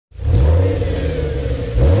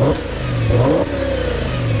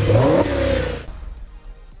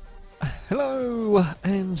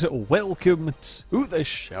and welcome to the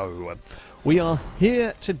show. We are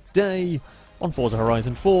here today on Forza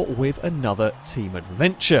Horizon 4 with another team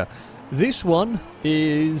adventure. This one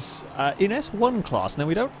is in S1 class. Now,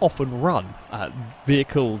 we don't often run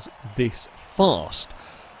vehicles this fast.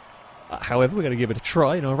 However, we're going to give it a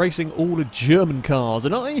try. You know, racing all the German cars,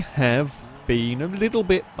 and I have been a little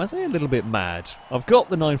bit, mad. I've got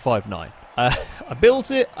the 959. I built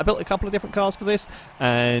it. I built a couple of different cars for this,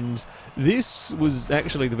 and this was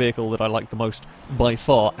actually the vehicle that I liked the most by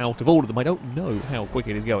far out of all of them. I don't know how quick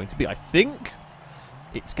it is going to be. I think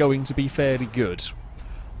it's going to be fairly good.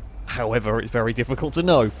 However, it's very difficult to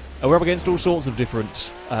know. We're up against all sorts of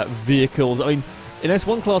different vehicles. I mean, in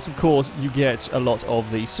S1 class, of course, you get a lot of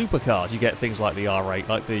the supercars. You get things like the R8,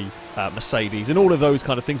 like the Mercedes, and all of those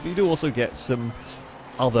kind of things, but you do also get some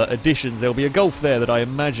other additions. There'll be a Golf there that I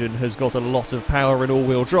imagine has got a lot of power and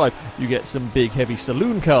all-wheel drive. You get some big, heavy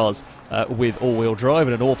saloon cars with all-wheel drive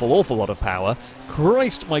and an awful lot of power.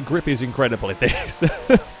 Christ, my grip is incredible at this.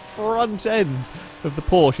 Front end of the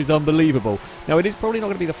Porsche is unbelievable. Now, it is probably not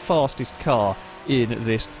going to be the fastest car in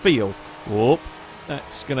this field. Whoop.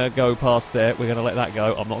 That's going to go past there. We're going to let that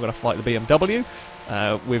go. I'm not going to fight the BMW.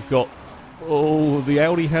 We've got... Oh, the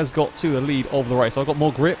Audi has got to the lead of the race. So I've got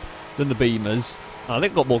more grip than the Beamers. I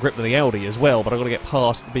think I've got more grip than the Audi as well, but I've got to get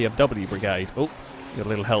past the BMW brigade. Oh, got a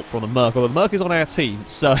little help from the Merc. Well, the Merc is on our team,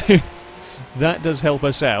 so that does help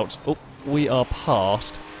us out. Oh, we are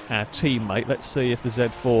past our teammate. Let's see if the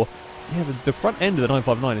Z4... Yeah, the front end of the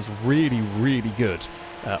 959 is really good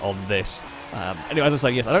on this. Anyway, as I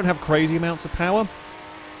say, yes, I don't have crazy amounts of power.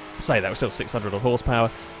 Say that, we're still 600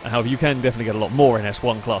 horsepower. However, you can definitely get a lot more in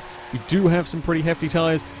S1 class. We do have some pretty hefty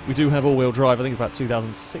tyres. We do have all-wheel drive. I think it's about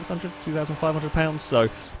 2,600, 2,500 pounds. So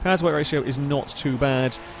power-to-weight ratio is not too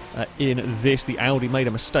bad in this. The Audi made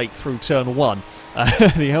a mistake through turn 1.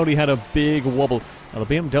 The Audi had a big wobble. Now,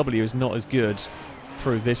 the BMW is not as good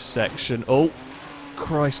through this section. Oh,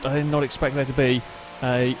 Christ, I did not expect there to be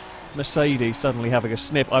a Mercedes suddenly having a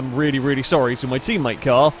sniff. I'm really sorry to my teammate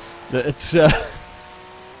car that...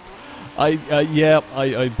 by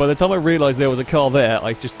the time I realised there was a car there,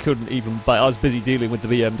 I just couldn't even... I was busy dealing with the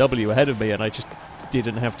BMW ahead of me, and I just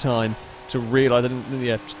didn't have time to realise.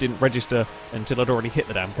 Just didn't register until I'd already hit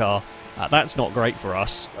the damn car. That's not great for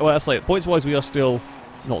us. Well, I'll say, points-wise, we are still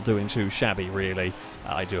not doing too shabby, really.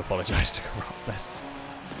 I do apologise to corrupt this.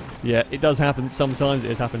 Yeah, it does happen sometimes. It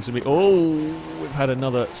has happened to me. Oh, we've had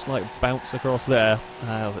another slight bounce across there.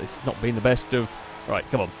 It's not been the best of... Right,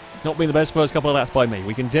 come on. It's not been the best first couple of laps by me.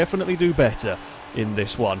 We can definitely do better in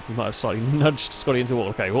this one. We might have slightly nudged Scotty into a wall.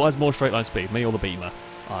 Okay, who has more straight line speed, me or the Beamer?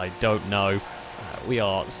 I don't know. We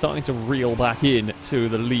are starting to reel back in to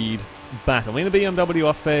the lead battle. I mean, the BMW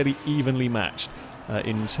are fairly evenly matched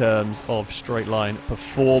in terms of straight line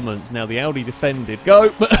performance. Now, the Audi defended.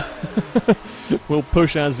 Go! We'll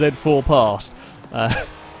push our Z4 past. I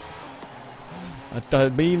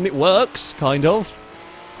don't mean it works, kind of.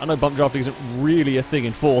 I know bump drafting isn't really a thing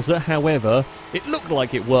in Forza, however, it looked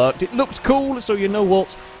like it worked. It looked cool, so you know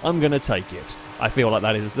what? I'm going to take it. I feel like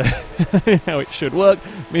that is how it should work.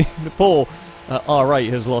 I mean, the poor R8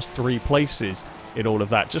 has lost 3 places in all of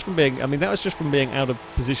that. Just from being, I mean, that was just from being out of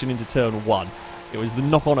position into turn 1. It was the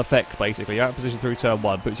knock-on effect, basically. You're out of position through turn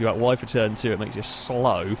 1, puts you out wide for turn 2, it makes you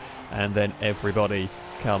slow, and then everybody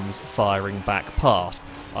comes firing back past.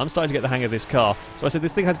 I'm starting to get the hang of this car. So I said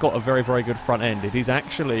this thing has got a very good front end. It is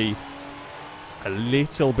actually a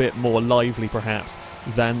little bit more lively, perhaps,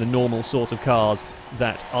 than the normal sort of cars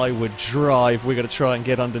that I would drive. We're going to try and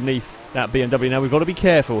get underneath that BMW. Now, we've got to be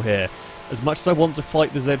careful here. As much as I want to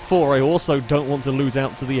fight the Z4, I also don't want to lose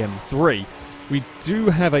out to the M3. We do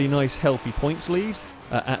have a nice, healthy points lead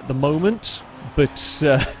at the moment, but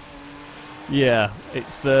yeah,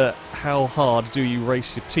 it's the how hard do you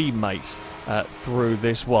race your teammate through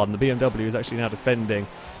this one. The BMW is actually now defending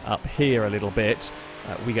up here a little bit.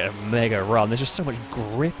 We get a mega run. There's just so much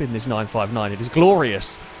grip in this 959. It is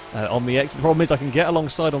glorious on the exit. The problem is I can get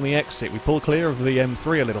alongside on the exit. We pull clear of the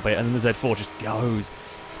M3 a little bit, and then the Z4 just goes.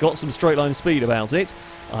 It's got some straight line speed about it.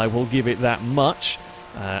 I will give it that much.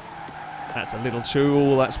 That's a little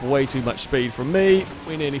too... That's way too much speed from me.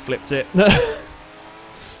 We nearly flipped it.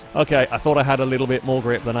 Okay, I thought I had a little bit more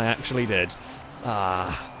grip than I actually did.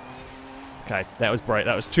 Okay, that was brave.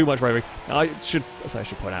 That was too much bravery. I should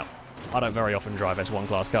point out, I don't very often drive S1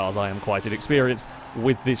 class cars. I am quite inexperienced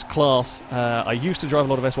with this class. I used to drive a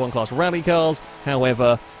lot of S1 class rally cars.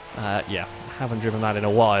 However, yeah, haven't driven that in a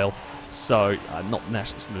while. So, not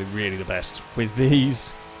necessarily really the best with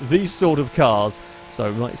these sort of cars. So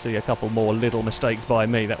we might see a couple more little mistakes by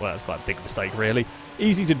me. That's quite a big mistake, really.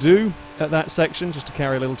 Easy to do at that section, just to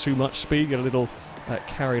carry a little too much speed, get a little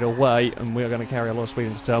carried away, and we're going to carry a lot of speed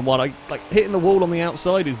into turn 1. Like hitting the wall on the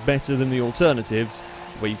outside is better than the alternatives,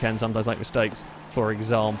 where you can sometimes make mistakes. For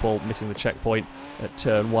example, missing the checkpoint at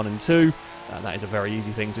turn 1 and 2. That is a very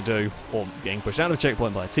easy thing to do, or getting pushed out of a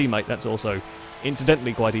checkpoint by a teammate. That's also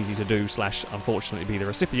incidentally quite easy to do, slash unfortunately be the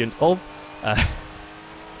recipient of.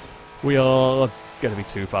 We are going to be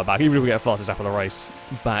too far back, even if we get fastest lap of the race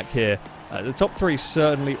back here. The top 3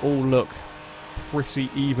 certainly all look pretty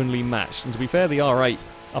evenly matched, and to be fair, the R8,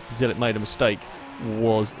 up until it made a mistake,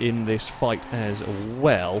 was in this fight as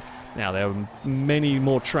well. Now, there are many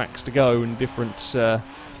more tracks to go and different, say,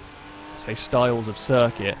 styles of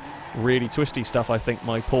circuit. Really twisty stuff. I think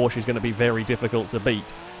my Porsche is going to be very difficult to beat.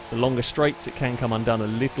 The longer straights, it can come undone a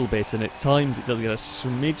little bit, and at times it does get a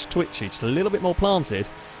smidge twitchy. Just a little bit more planted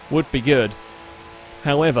would be good.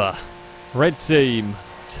 However, red team,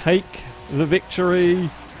 take the victory.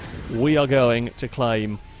 We are going to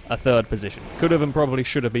claim a 3rd position. Could have and probably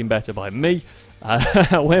should have been better by me.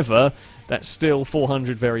 However, that's still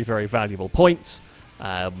 400 very, very valuable points.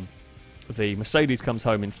 The Mercedes comes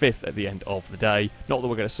home in 5th at the end of the day. Not that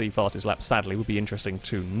we're going to see fastest lap, sadly. Would be interesting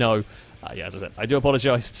to know. Yeah, as I said, I do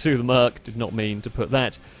apologise to the Merc. Did not mean to put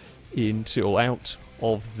that into or out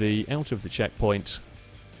of the checkpoint.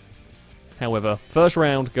 However, first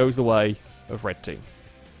round goes the way of red team.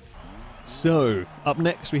 So, up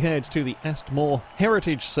next we head to the Astmore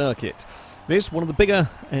Heritage Circuit. This one of the bigger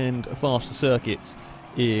and faster circuits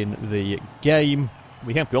in the game.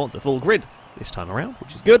 We have gone to full grid this time around,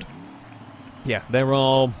 which is good. Yeah, there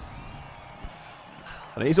are...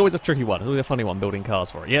 I mean, it's always a tricky one. It's always a funny one building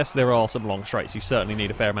cars for it. Yes, there are some long straights. You certainly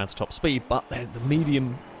need a fair amount of top speed, but the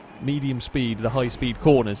medium speed, the high speed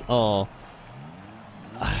corners are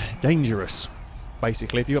dangerous.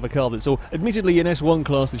 Basically, if you have a car that's all... Admittedly, in S1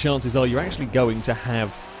 class, the chances are you're actually going to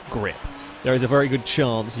have grip. There is a very good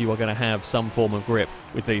chance you are going to have some form of grip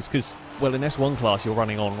with these, because, well, in S1 class, you're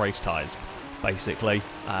running on race tyres. Basically,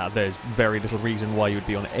 there's very little reason why you would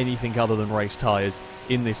be on anything other than race tyres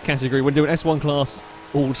in this category. When doing S1 class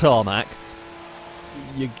all tarmac,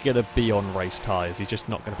 you're going to be on race tyres. You're just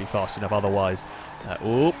not going to be fast enough otherwise.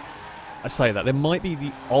 I say that. There might be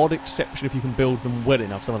the odd exception if you can build them well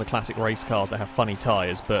enough, some of the classic race cars that have funny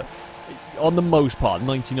tyres, but on the most part,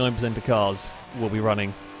 99% of cars will be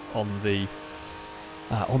running on the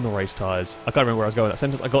race tyres. I can't remember where I was going with that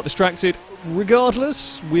sentence. I got distracted.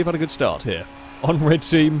 Regardless, we've had a good start here. On red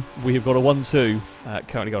team, we have got a 1-2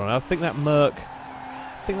 currently going on. I think that Merc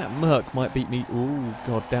might beat me, ooh,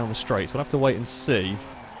 God, down the straight. So we'll have to wait and see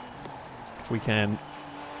if we can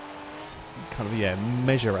kind of, yeah,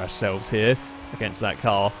 measure ourselves here against that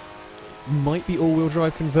car. Might be all-wheel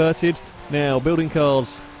drive converted. Now, building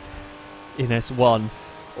cars in S1,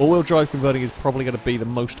 all-wheel drive converting is probably going to be the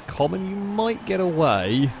most common. You might get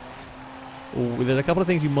away. There's a couple of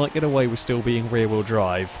things you might get away with still being rear-wheel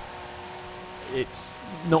drive. It's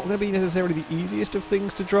not going to be necessarily the easiest of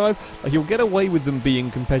things to drive. Like, you'll get away with them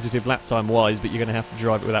being competitive lap time-wise, but you're going to have to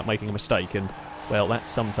drive it without making a mistake, and, well, that's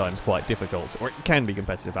sometimes quite difficult. Or it can be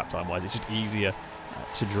competitive lap time-wise. It's just easier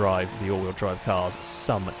to drive the all-wheel drive cars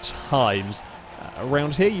sometimes.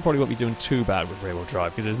 Around here, you probably won't be doing too bad with rear-wheel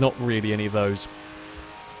drive, because there's not really any of those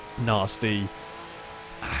nasty,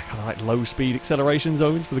 kind of like low-speed acceleration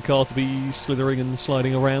zones for the car to be slithering and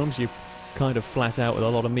sliding around. You're kind of flat out with a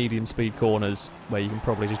lot of medium-speed corners where you can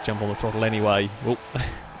probably just jump on the throttle anyway. Well,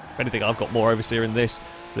 if anything, I've got more oversteer in this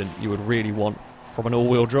than you would really want from an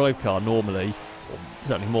all-wheel drive car normally, or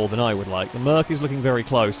certainly more than I would like. The Merc is looking very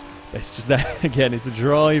close. It's just that, again, is the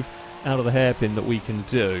drive out of the hairpin that we can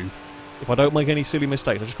do. If I don't make any silly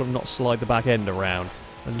mistakes, I've just got to not slide the back end around.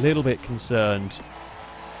 A little bit concerned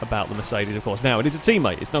about the Mercedes, of course. Now, it is a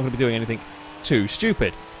teammate. It's not going to be doing anything too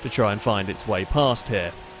stupid to try and find its way past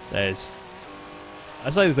here. There's... I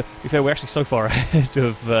say, to be fair, we're actually so far ahead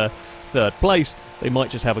of third place, they might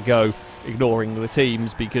just have a go ignoring the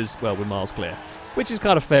teams because, well, we're miles clear. Which is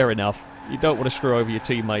kind of fair enough. You don't want to screw over your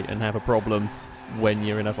teammate and have a problem when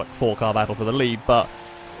you're in a four-car battle for the lead, but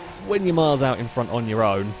when you're miles out in front on your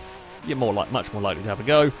own, you're much more likely to have a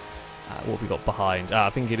go. What have we got behind? I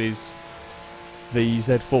think it is the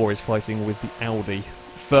Z4 is fighting with the Audi.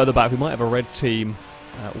 Further back, we might have a red team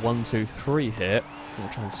 1, 2, 3 here. We'll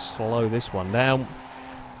try and slow this one down.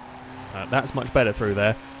 That's much better through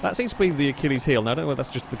there. That seems to be the Achilles heel. Now, I don't know whether that's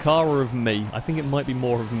just the car or of me. I think it might be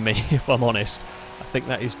more of me, if I'm honest. I think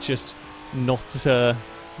that is just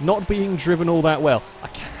not being driven all that well. I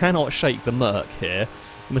cannot shake the Merc here.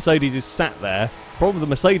 The Mercedes is sat there. The problem the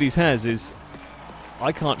Mercedes has is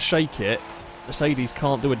I can't shake it. Mercedes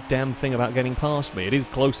can't do a damn thing about getting past me. It is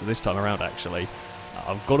closer this time around, actually.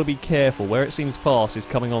 I've got to be careful. Where it seems fast is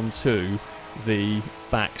coming on to the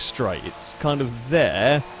back straight. It's kind of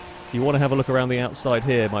there. If you want to have a look around the outside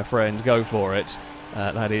here, my friend, go for it.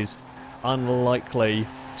 That is unlikely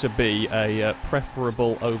to be a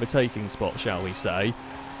preferable overtaking spot, shall we say.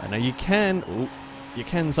 Now you can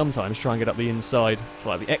sometimes try and get up the inside for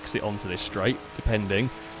like the exit onto this straight, depending.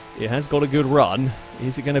 It has got a good run.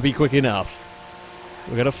 Is it going to be quick enough?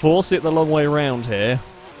 We're going to force it the long way around here.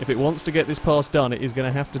 If it wants to get this pass done, it is going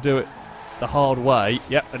to have to do it the hard way.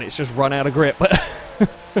 Yep, and it's just run out of grip.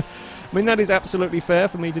 I mean, that is absolutely fair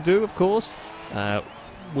for me to do, of course.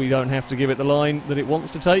 We don't have to give it the line that it wants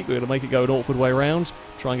to take. We're going to make it go an awkward way around.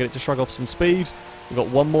 Try and get it to shrug off some speed. We've got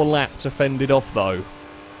one more lap to fend it off, though.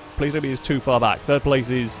 Please don't be too far back. Third place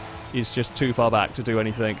is just too far back to do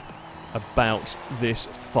anything about this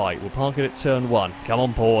fight. We'll park it at turn 1. Come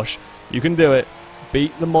on, Porsche. You can do it.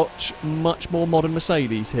 Beat the much more modern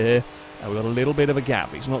Mercedes here. We've got a little bit of a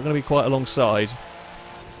gap. It's not going to be quite alongside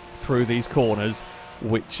through these corners,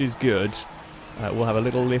 which is good. We'll have a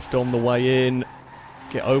little lift on the way in.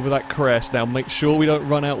 Get over that crest. Now make sure we don't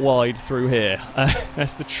run out wide through here.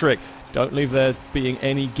 That's the trick. Don't leave there being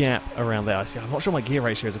any gap around there. I'm not sure my gear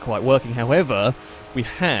ratios are quite working. However, we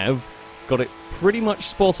have got it pretty much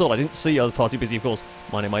spot on. I didn't see, I was far too busy, of course,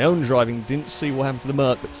 minding my own driving. Didn't see what happened to the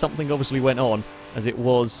Merc, but something obviously went on, as it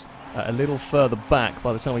was a little further back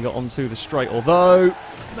by the time we got onto the straight. Although,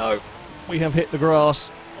 no, we have hit the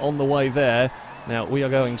grass on the way there. Now, we are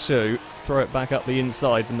going to throw it back up the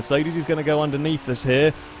inside. The Mercedes is going to go underneath us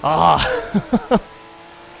here. Ah!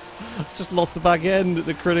 Just lost the back end at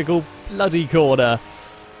the critical bloody corner.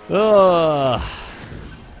 Ah!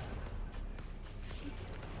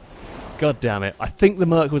 God damn it. I think the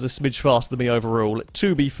Merc was a smidge faster than me overall.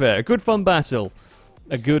 To be fair, a good fun battle.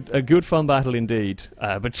 A good fun battle indeed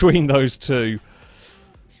between those two.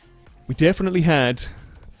 We definitely had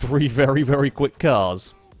 3 very, very quick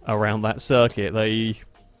cars around that circuit.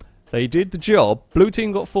 They did the job. Blue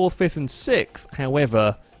team got 4th, 5th and 6th.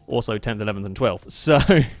 However, also 10th, 11th and 12th. So,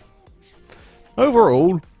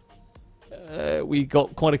 overall, we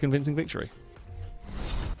got quite a convincing victory.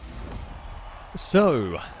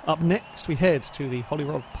 So, up next we head to the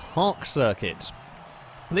Holyrood Park circuit.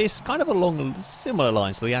 This kind of along similar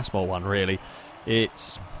lines to the Asmore one, really.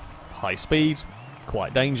 It's high speed,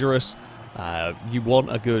 quite dangerous. You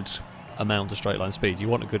want a good amount of straight line speed. You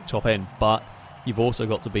want a good top end, but you've also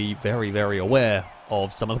got to be very, very aware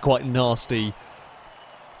of some of the quite nasty,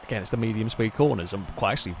 again, it's the medium speed corners, and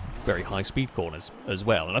quite actually very high speed corners as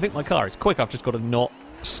well. And I think my car is quick, I've just got to not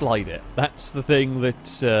slide it. That's the thing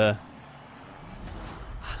that's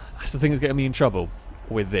getting me in trouble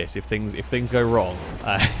with this. If things go wrong,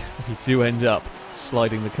 you do end up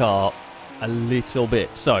sliding the car a little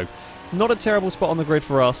bit. So, not a terrible spot on the grid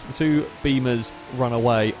for us. The 2 Beamers run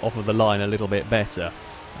away off of the line a little bit better.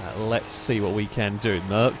 Let's see what we can do.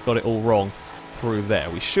 Merc got it all wrong through there.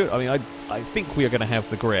 We should, I think we are going to have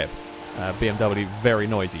the grip. BMW very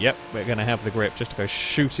noisy. Yep, we're going to have the grip just to go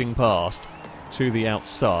shooting past to the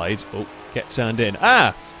outside. Oh, get turned in.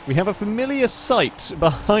 Ah! We have a familiar sight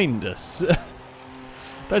behind us.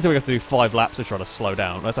 Don't think we have to do 5 laps to try to slow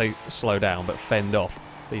down. I say slow down, but fend off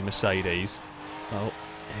the Mercedes. Oh,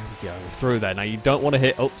 there we go. Through there. Now, you don't want to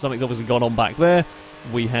hit... Oh, something's obviously gone on back there.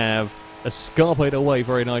 We have escaped away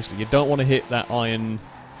very nicely. You don't want to hit that iron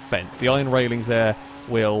fence. The iron railings there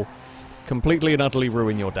will completely and utterly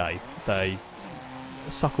ruin your day. They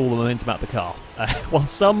suck all the momentum out of the car. While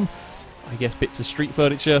some, I guess, bits of street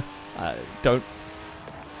furniture don't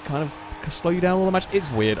kind of slow you down all the match. It's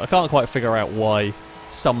weird. I can't quite figure out why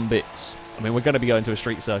some bits... I mean, we're going to be going to a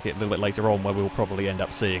street circuit a little bit later on where we'll probably end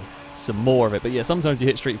up seeing some more of it. But yeah, sometimes you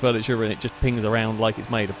hit street furniture and it just pings around like it's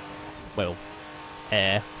made of, well,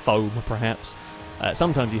 air, foam perhaps.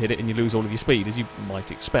 Sometimes you hit it and you lose all of your speed, as you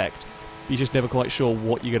might expect. You're just never quite sure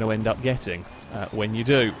what you're going to end up getting when you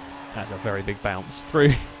do. That's a very big bounce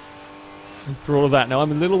through all of that. Now,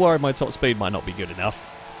 I'm a little worried my top speed might not be good enough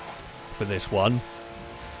for this one.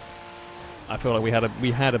 I feel like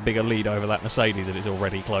we had a bigger lead over that Mercedes and it's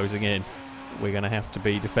already closing in. We're going to have to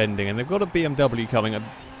be defending, and they've got a BMW coming. I'm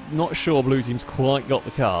not sure Blue Team's quite got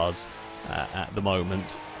the cars at the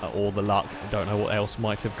moment, or the luck. I don't know what else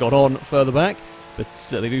might have got on further back, but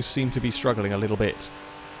they do seem to be struggling a little bit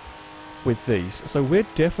with these. So we're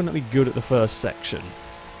definitely good at the first section.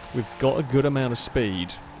 We've got a good amount of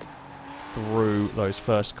speed through those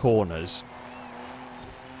first corners.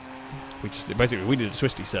 We did a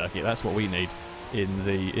twisty circuit. That's what we need in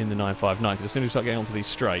the 959, because as soon as we start getting onto these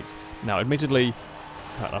straights. Now, admittedly,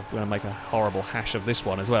 I'm going to make a horrible hash of this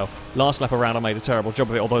one as well. Last lap around, I made a terrible job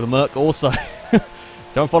of it. Although the Merc also,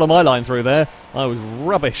 don't follow my line through there. I was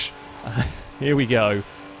rubbish. Here we go.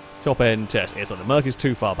 top-end test. Yeah, so the Merc is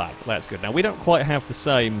too far back. That's good. Now, we don't quite have the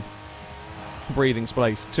same breathing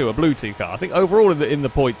space to a blue team car. I think overall in the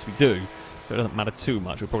points we do, so it doesn't matter too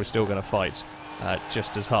much. We're probably still going to fight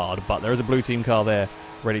just as hard, but there is a blue team car there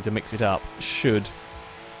ready to mix it up should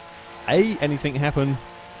anything happen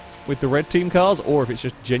with the red team cars, or if it's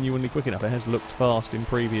just genuinely quick enough. It has looked fast in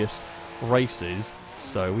previous races,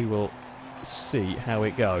 so we will see how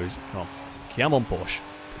it goes. Come on, Porsche.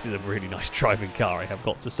 This is a really nice driving car, I have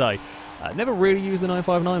got to say. Never really used the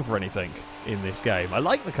 959 for anything in this game. I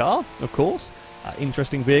like the car, of course.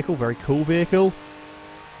 Interesting vehicle, very cool vehicle,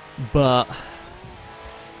 but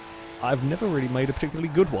I've never really made a particularly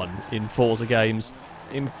good one in Forza games.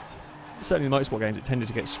 Certainly in motorsport games, it tended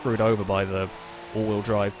to get screwed over by the all-wheel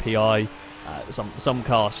drive PI. Some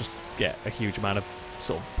cars just get a huge amount of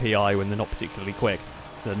sort of PI when they're not particularly quick.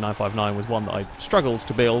 The 959 was one that I struggled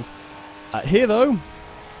to build. Here, though,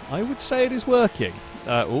 I would say it is working.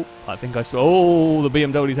 I think I saw. Oh, the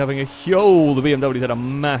BMW's having a. Oh, the BMW's had a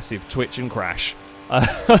massive twitch and crash.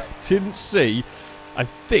 I didn't see. I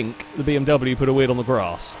think the BMW put a wheel on the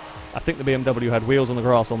grass. I think the BMW had wheels on the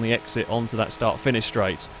grass on the exit onto that start-finish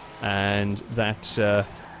straight, and that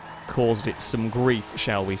caused it some grief,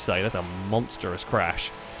 shall we say. That's a monstrous crash.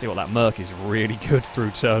 See what, that Merc is really good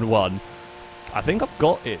through turn 1. I think I've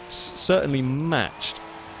got it certainly matched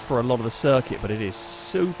for a lot of the circuit, but it is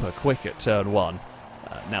super quick at turn 1.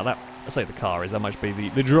 Now that, I say the car is, that might be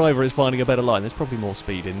the driver is finding a better line. There's probably more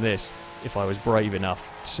speed in this if I was brave enough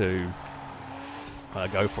to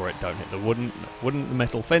go for it. Don't hit the wooden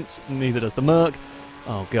metal fence, neither does the Merc.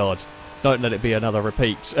 Oh god, don't let it be another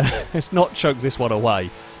repeat. Let's not choke this one away.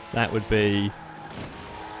 That would be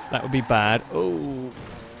bad. Oh,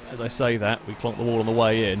 as I say that, we clonk the wall on the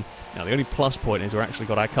way in. Now the only plus point is we've actually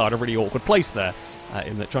got our car in a really awkward place there,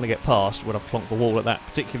 in that trying to get past when I've clonked the wall at that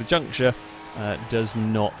particular juncture is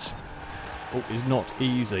not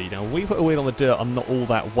easy. Now we put a wheel on the dirt, I'm not all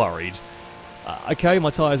that worried. Okay, my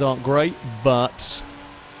tyres aren't great, but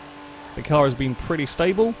the car has been pretty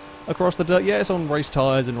stable across the dirt. Yeah, it's on race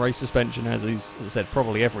tyres and race suspension, as I said,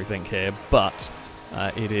 probably everything here, but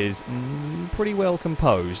it is pretty well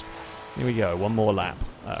composed. Here we go, one more lap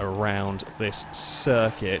around this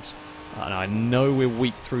circuit. And I know we're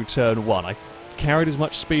weak through turn 1. I carried as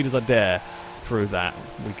much speed as I dare through that.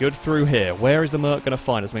 We're good through here. Where is the Merc going to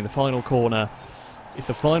find us? I mean, the final corner. It's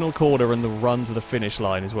the final corner, and the run to the finish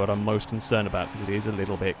line is what I'm most concerned about, because it is a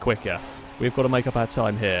little bit quicker. We've got to make up our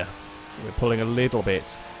time here. We're pulling a little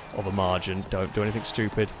bit of a margin. Don't do anything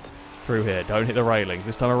stupid through here. Don't hit the railings.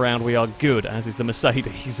 This time around we are good, as is the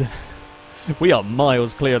Mercedes. We are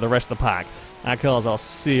miles clear of the rest of the pack. Our cars are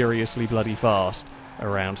seriously bloody fast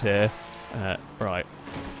around here. Right.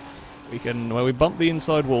 When we bump the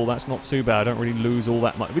inside wall, that's not too bad. I don't really lose all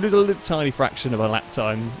that much. We lose a little tiny fraction of a lap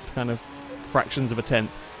time, kind of fractions of a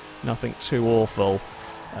tenth. Nothing too awful.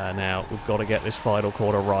 Now, we've got to get this final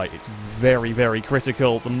corner right. It's very, very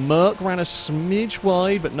critical. The Merc ran a smidge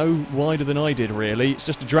wide, but no wider than I did, really. It's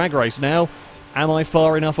just a drag race now. Am I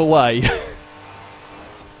far enough away?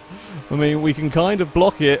 I mean, we can kind of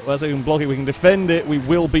block it. Well, so we can block it, we can defend it. We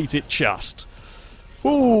will beat it just.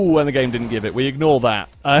 Ooh, and the game didn't give it. We ignore that.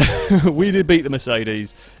 We did beat the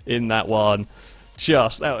Mercedes in that one.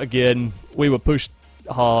 Just out again. We were pushed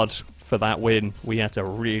hard for that win. We had to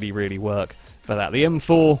really, really work for that. The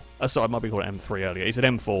M4, sorry, I might be called M3 earlier. He said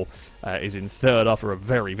M4 is in third after a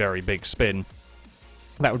very, very big spin.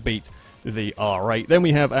 That would beat the R8. Then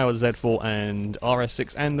we have our Z4 and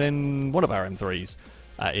RS6, and then one of our M3s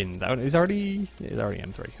in that one. Is already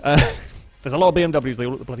M3. There's a lot of BMWs, they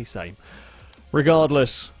all look the bloody same.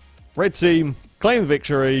 Regardless, red team claim the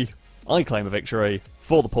victory. I claim a victory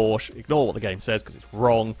for the Porsche. Ignore what the game says because it's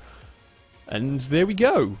wrong. And there we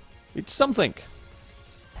go. It's something.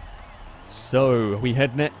 So, we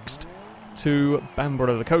head next to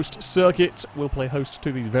Bamborough the Coast Circuit. We'll play host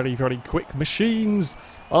to these very, very quick machines.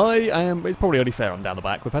 It's probably only fair I'm down the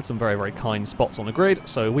back. We've had some very, very kind spots on the grid,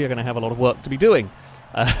 so we are going to have a lot of work to be doing.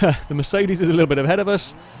 The Mercedes is a little bit ahead of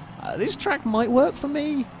us. This track might work for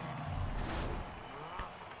me.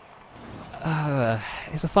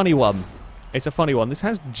 It's a funny one. It's a funny one. This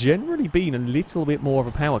has generally been a little bit more of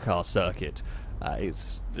a power car circuit.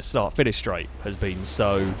 It's the start-finish straight has been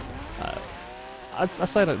so... I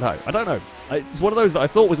say I don't know. I don't know. It's one of those that I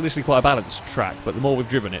thought was initially quite a balanced track, but the more we've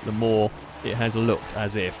driven it, the more it has looked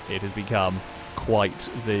as if it has become quite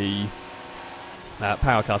the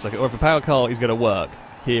power car circuit. Or if a power car is going to work,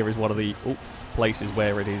 here is one of the places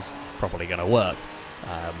where it is properly going to work.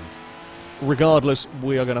 Regardless,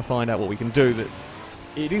 we are going to find out what we can do. That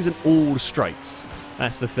it isn't all straights.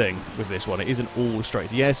 That's the thing with this one. It isn't all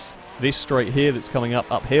straights. Yes, This straight here that's coming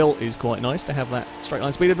up uphill is quite nice to have that straight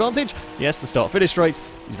line speed advantage. Yes, the start-finish straight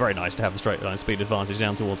is very nice to have the straight line speed advantage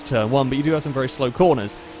down towards turn 1, but you do have some very slow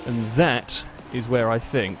corners, and that is where I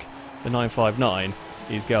think the 959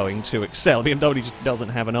 is going to excel. BMW just doesn't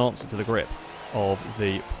have an answer to the grip of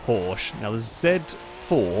the Porsche. Now the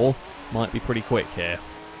Z4 might be pretty quick here.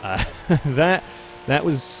 That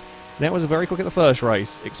was very quick at the first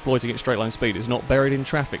race, exploiting its straight line speed. It's not buried in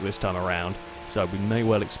traffic this time around, so we may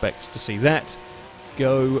well expect to see that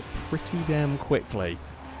go pretty damn quickly.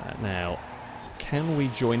 Now, can we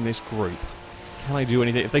join this group? Can I do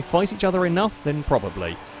anything? If they fight each other enough, then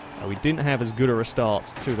probably. We didn't have as good a start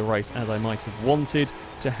to the race as I might have wanted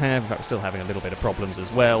to have. In fact, we're still having a little bit of problems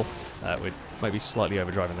as well. We're maybe slightly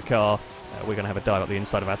overdriving the car. We're going to have a dive up the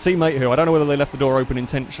inside of our teammate, who I don't know whether they left the door open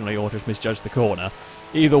intentionally or just misjudged the corner.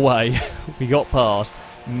 Either way, we got past.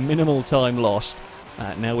 Minimal time lost.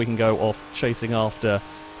 Now we can go off chasing after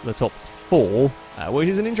the top 4, which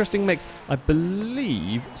is an interesting mix. I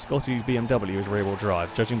believe Scotty's BMW is rear-wheel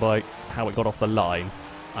drive. Judging by how it got off the line,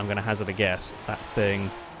 I'm going to hazard a guess that thing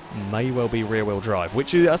may well be rear-wheel drive,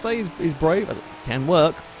 which I say is brave. It can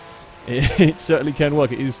work. It certainly can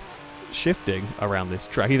work. It is shifting around this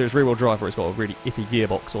track. Either it's rear-wheel drive or it's got a really iffy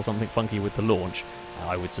gearbox or something funky with the launch.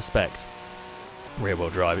 I would suspect rear-wheel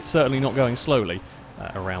drive. It's certainly not going slowly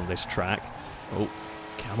around this track. Oh,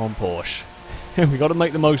 come on, Porsche. We've got to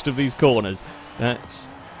make the most of these corners.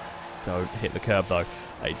 Don't hit the curb, though.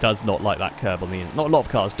 It does not like that curb on the end. Not a lot of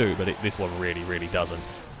cars do, but this one really, really doesn't.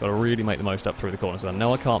 Got to really make the most up through the corners. I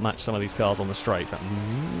know I can't match some of these cars on the straight.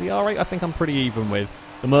 The R8 I think I'm pretty even with.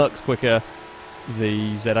 The Merc's quicker.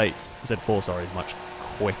 The Z4, sorry, is much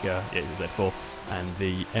quicker. Yeah, it's a Z4. And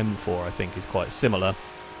the M4 I think is quite similar.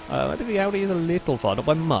 Maybe the Audi is a little far, not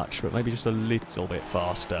by much, but maybe just a little bit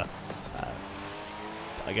faster.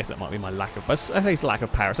 I guess that might be my lack of... I say it's lack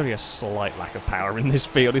of power. It's only a slight lack of power in this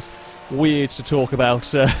field. It's weird to talk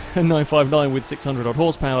about a 959 with 600-odd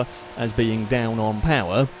horsepower as being down on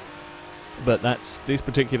power, but that's this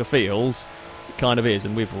particular field kind of is,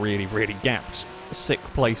 and we've really, really gapped 6th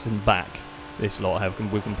place and back. This lot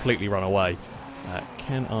we've completely run away.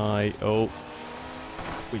 Can I... Oh,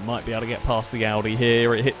 we might be able to get past the Audi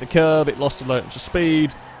here. It hit the curb. It lost a lot of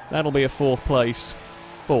speed. That'll be a 4th place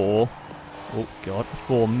for... Oh, God,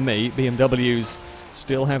 for me. BMW's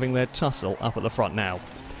still having their tussle up at the front now.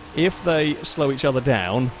 If they slow each other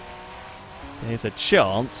down, there's a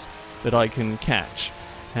chance that I can catch.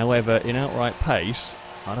 However, in outright pace,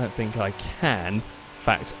 I don't think I can. In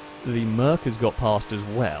fact, the Merc has got past as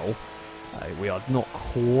well. We are not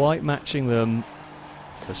quite matching them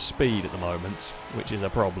for speed at the moment, which is a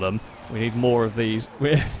problem. We need more of these.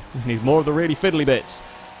 We need more of the really fiddly bits.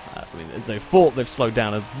 I mean, as they've fought, they've slowed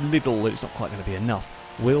down a little. It's not quite going to be enough.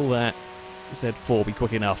 Will that Z4 be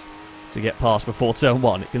quick enough to get past before turn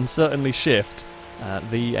 1? It can certainly shift.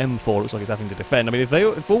 The M4 looks like it's having to defend. I mean,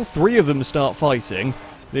 if all 3 of them start fighting,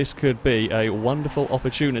 this could be a wonderful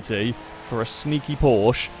opportunity for a sneaky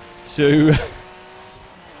Porsche to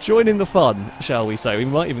join in the fun, shall we say. We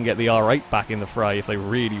might even get the R8 back in the fray if they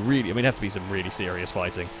really, really... I mean, it'd have to be some really serious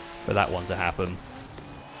fighting for that one to happen.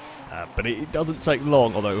 But it doesn't take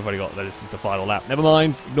long, although we've only got... This is the final lap. Never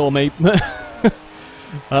mind, ignore me.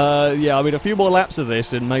 Yeah, I mean, a few more laps of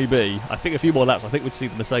this, and maybe... I think a few more laps, I think we'd see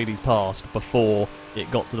the Mercedes past before it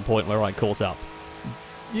got to the point where I caught up.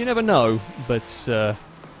 You never know, but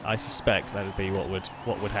I suspect that would be what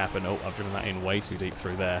would happen. Oh, I've driven that in way too deep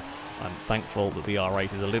through there. I'm thankful that the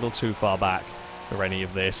R8 is a little too far back for any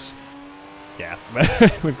of this. Yeah,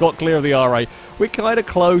 we've got clear of the R8. We're kind of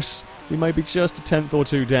close. We may be just a 10th or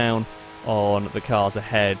 2 down on the cars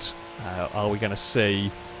ahead. Are we going to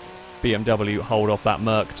see BMW hold off that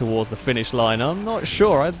Merc towards the finish line? I'm not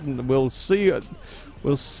sure. We'll see.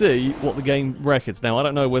 We'll see what the game records. Now, I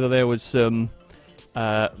don't know whether there was some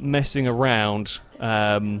messing around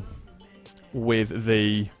with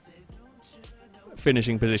the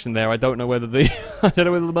finishing position there. I don't know whether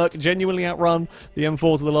the Merc genuinely outrun the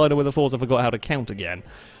M4 to the line, or whether Forza forgot how to count again.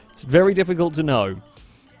 It's very difficult to know.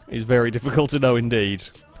 It's very difficult to know indeed.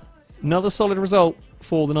 Another solid result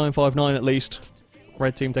for the 959 at least.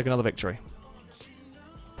 Red team take another victory.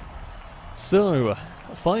 So,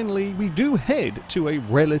 finally we do head to a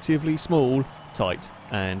relatively small, tight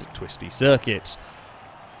and twisty circuit.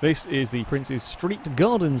 This is the Prince's Street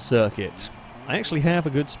Gardens circuit. I actually have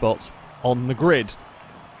a good spot on the grid.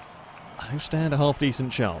 I do stand a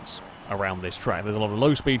half-decent chance around this track. There's a lot of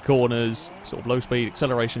low-speed corners, sort of low-speed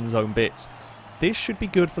acceleration zone bits. This should be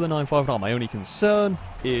good for the 959. My only concern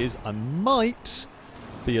is I might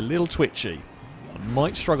be a little twitchy on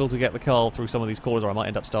Might struggle to get the car through some of these corners, or I might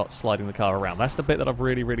end up sliding the car around. That's the bit that I've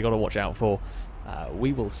really, really got to watch out for.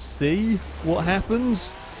 We will see what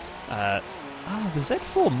happens. The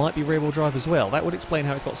Z4 might be rear-wheel drive as well. That would explain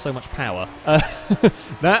how it's got so much power.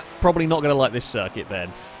 That probably not going to like this circuit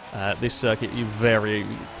then. This circuit,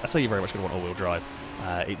 I say you're very much going to want all-wheel drive.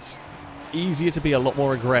 It's easier to be a lot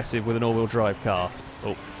more aggressive with an all-wheel drive car.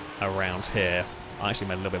 Oh, around here. I actually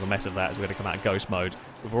made a little bit of a mess of that as we're going to come out of ghost mode.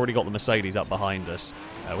 We've already got the Mercedes up behind us.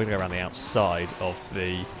 We're going to go around the outside of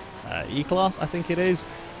the E-Class, I think it is.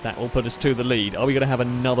 That will put us to the lead. Are we going to have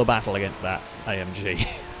another battle against that AMG?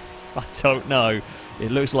 I don't know.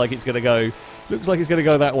 It looks like it's going to go. Looks like it's going to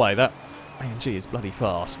go that way. That AMG is bloody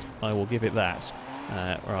fast. I will give it that.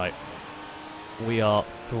 Right. We are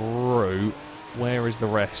through. Where is the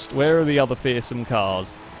rest? Where are the other fearsome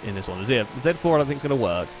cars in this one? The Z4 I don't think is going to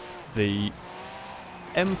work. The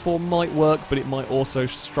M4 might work, but it might also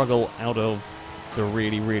struggle out of the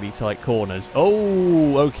really, really tight corners.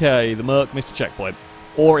 Oh, okay. The Merc missed a checkpoint.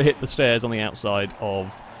 Or it hit the stairs on the outside of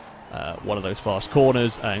one of those fast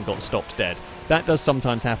corners and got stopped dead. That does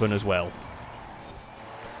sometimes happen as well.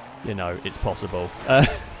 You know, it's possible.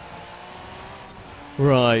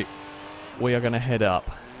 Right. We are going to head up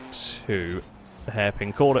to the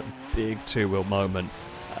hairpin corner. Big two-wheel moment.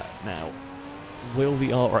 Now, will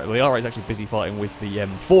the R... Right, well, the R is actually busy fighting with the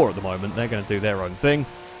M4 at the moment. They're going to do their own thing.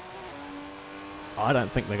 I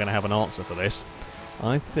don't think they're going to have an answer for this.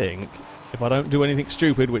 I think, if I don't do anything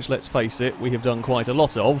stupid, which, let's face it, we have done quite a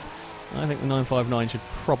lot of, I think the 959 should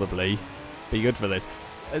probably be good for this.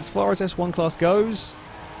 As far as S1 class goes,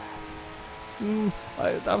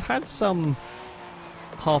 I've had some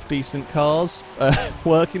half-decent cars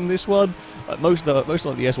work in this one. Most of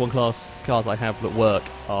the S1 class cars I have that work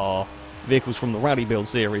are vehicles from the Rally Build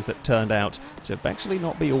series that turned out to actually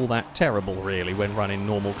not be all that terrible, really, when run in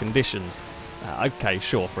normal conditions. Okay,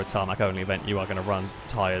 sure, for a tarmac-only event you are going to run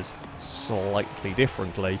tyres slightly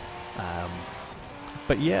differently.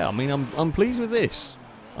 But yeah, I mean, I'm pleased with this.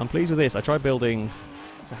 I'm pleased with this. I tried building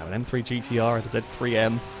an M3 GTR, a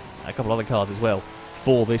Z3M, a couple other cars as well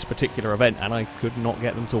for this particular event, and I could not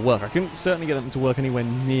get them to work. I couldn't certainly get them to work anywhere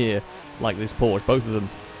near like this Porsche. Both of them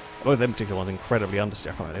particular ones incredibly understeer. I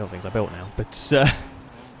can't remember the other things I built now, but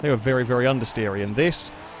they were very, very understeery, and this,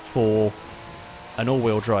 for an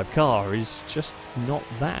all-wheel drive car, is just not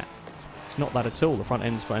that. It's not that at all. The front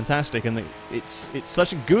end's fantastic, and it's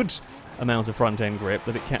such a good amount of front-end grip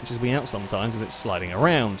that it catches me out sometimes with it sliding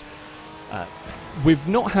around. We've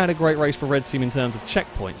not had a great race for Red Team in terms of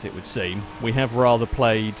checkpoints, it would seem. We have rather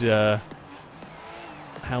played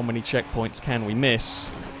how many checkpoints can we miss?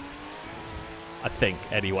 I think,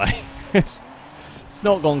 anyway. It's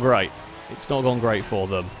not gone great. It's not gone great for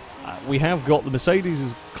them. We have got the Mercedes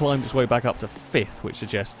has climbed its way back up to 5th, which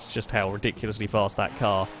suggests just how ridiculously fast that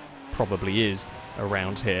car probably is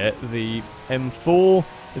around here. The M4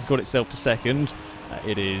 has got itself to 2nd.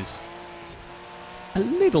 It is a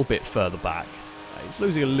little bit further back. It's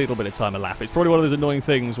losing a little bit of time a lap. It's probably one of those annoying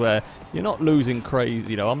things where you're not losing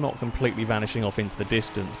crazy, you know, I'm not completely vanishing off into the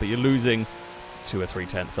distance, but you're losing 2 or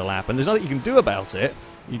 3/10 a lap, and there's nothing you can do about it.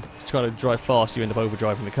 You try to drive fast, you end up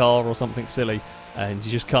overdriving the car or something silly, and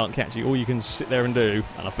you just can't catch it. All you can sit there and do,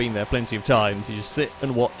 and I've been there plenty of times, you just sit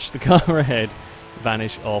and watch the car ahead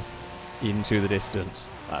vanish off into the distance.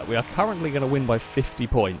 We are currently going to win by 50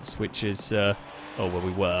 points, which is, oh, well,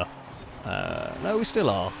 we were. No, we still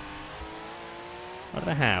are. I don't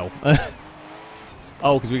know how.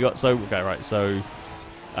 Oh, because we got, so, okay, right, so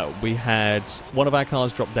we had one of our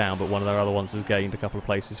cars drop down, but one of our other ones has gained a couple of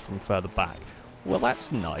places from further back. Well,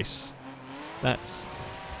 that's nice. That's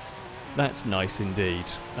nice indeed.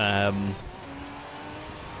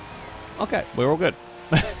 Okay, we're all good.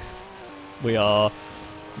 We are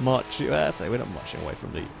marching, say we're not marching away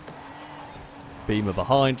from the beamer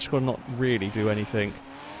behind, just got to not really do anything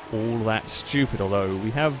all that stupid, although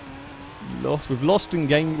we have lost, we're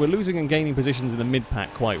losing and gaining positions in the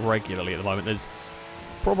mid-pack quite regularly at the moment. There's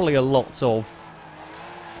probably a lot of,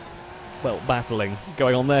 well, battling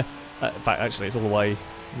going on there. In fact, actually, it's all the way,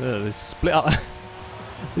 there's split up.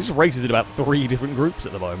 This race is in about 3 different groups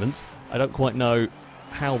at the moment. I don't quite know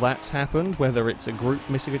how that's happened, whether it's a group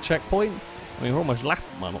missing a checkpoint. I mean, we're almost lapping,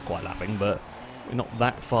 well, not quite lapping, but we're not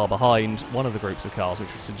that far behind one of the groups of cars,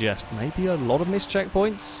 which would suggest maybe a lot of missed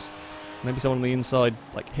checkpoints. Maybe someone on the inside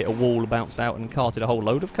like hit a wall, bounced out, and carted a whole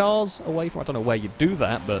load of cars away from. I don't know where you'd do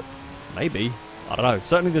that, but maybe. I don't know.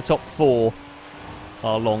 Certainly the top 4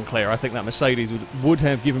 are long clear. I think that Mercedes would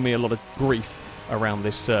have given me a lot of grief around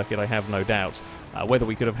this circuit, I have no doubt. Whether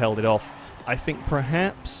we could have held it off, I think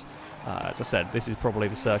perhaps. As I said, this is probably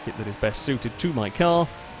the circuit that is best suited to my car.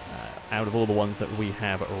 out of all the ones that we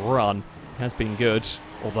have run. It has been good,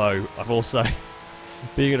 although I've also,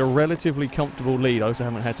 being at a relatively comfortable lead, I also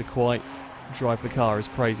haven't had to quite drive the car as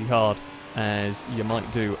crazy hard as you might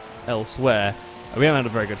do elsewhere. We haven't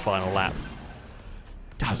had a very good final lap.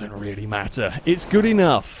 Doesn't really matter. It's good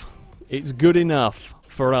enough. It's good enough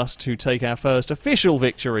for us to take our first official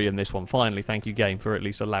victory in this one. Finally, thank you, game, for at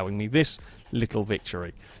least allowing me this little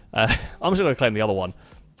victory. I'm just going to claim the other one.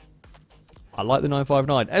 I like the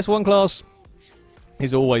 959. S1 class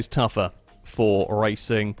is always tougher for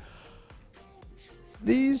racing.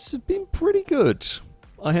 These have been pretty good,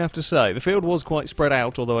 I have to say. The field was quite spread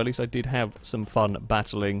out, although at least I did have some fun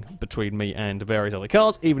battling between me and various other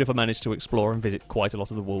cars, even if I managed to explore and visit quite a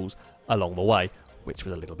lot of the walls along the way, which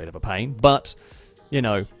was a little bit of a pain, but, you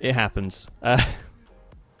know, it happens. I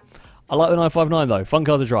like the 959 though, fun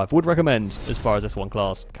car to drive. Would recommend as far as S1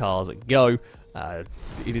 class cars go.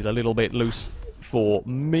 It is a little bit loose for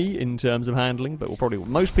me in terms of handling, but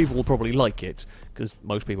most people will probably like it, because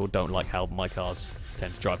most people don't like how my cars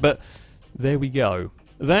tend to drive. But there we go.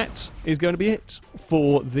 That is going to be it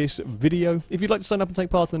for this video. If you'd like to sign up and take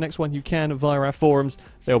part in the next one, you can via our forums.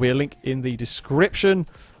 There will be a link in the description.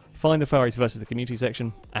 Find the FailRace versus the community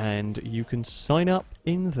section, and you can sign up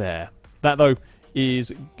in there. That, though,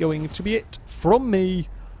 is going to be it from me.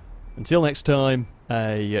 Until next time,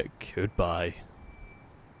 a goodbye.